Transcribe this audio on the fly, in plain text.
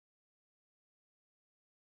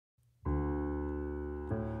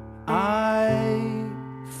I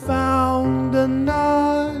found a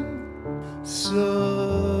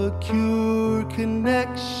non-secure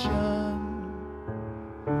connection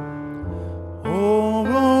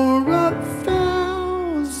over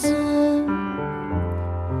 1,000.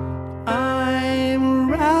 I'm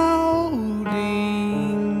routing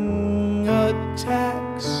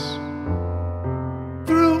attacks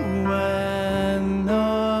through an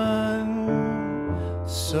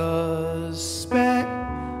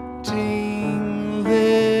unsuspecting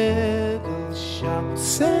little shop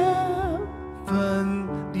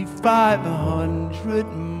 7,500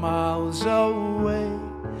 miles away.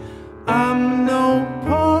 I'm no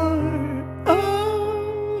part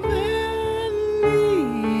of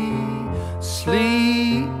any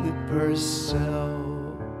sleeper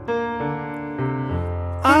cell.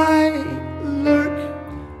 I lurk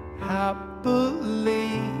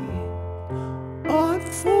happily on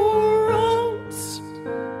forums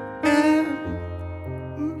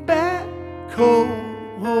and back home.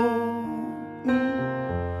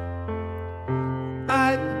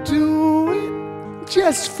 I do it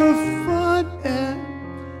just for fun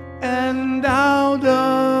and out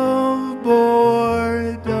of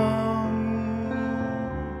boredom.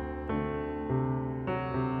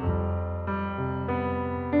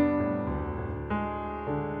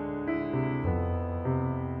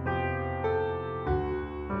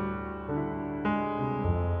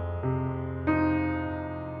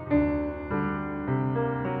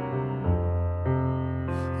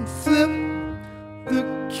 Flip the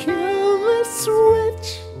killer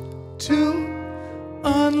switch to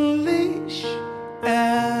unleash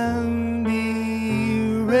an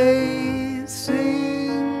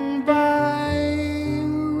erasing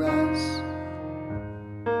virus.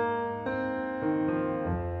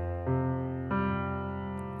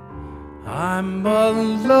 I'm a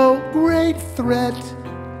low-grade threat,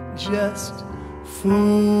 just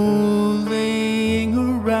fooling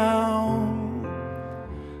around.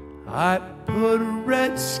 I put a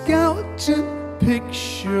red skeleton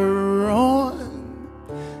picture on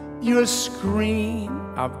your screen.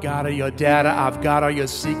 I've got all your data, I've got all your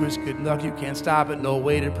secrets. Good luck, you can't stop it, no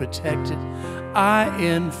way to protect it. I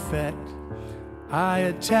infect, I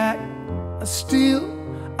attack, I steal,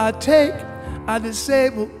 I take, I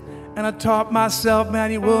disable, and I taught myself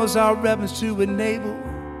manuals are weapons to enable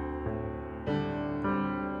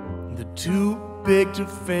the too big to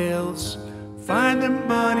fails. Find the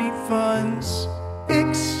money, funds,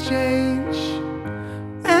 exchange,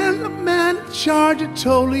 and the man in charge are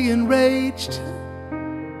totally enraged.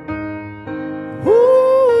 Ooh.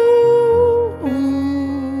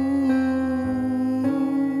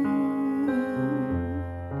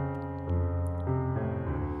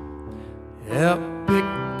 Epic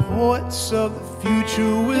poets of the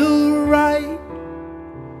future will write.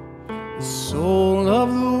 The soul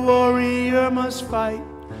of the warrior must fight,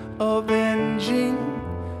 avenging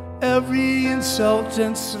every insult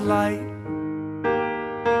and slight,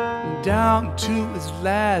 down to his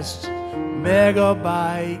last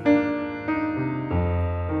megabyte.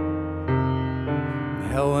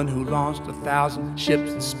 Helen, who launched 1,000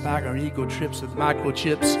 ships, inspired our ego trips with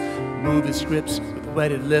microchips, movie scripts with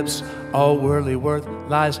wetted lips, all worldly worth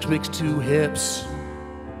lies twixt two hips.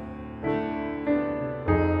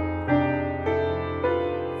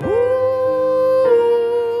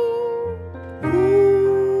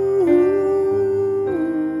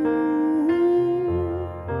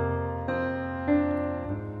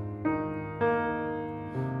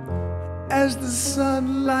 As the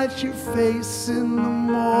sun lights your face in the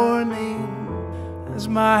morning, as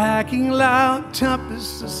my hacking loud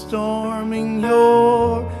tempests are storming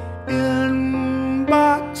your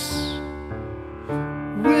inbox,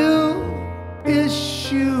 will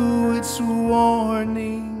issue its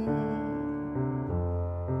warning.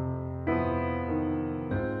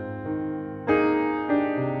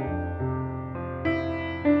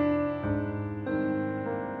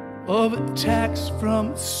 Of attacks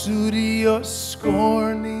from sooty or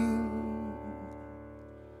scorning.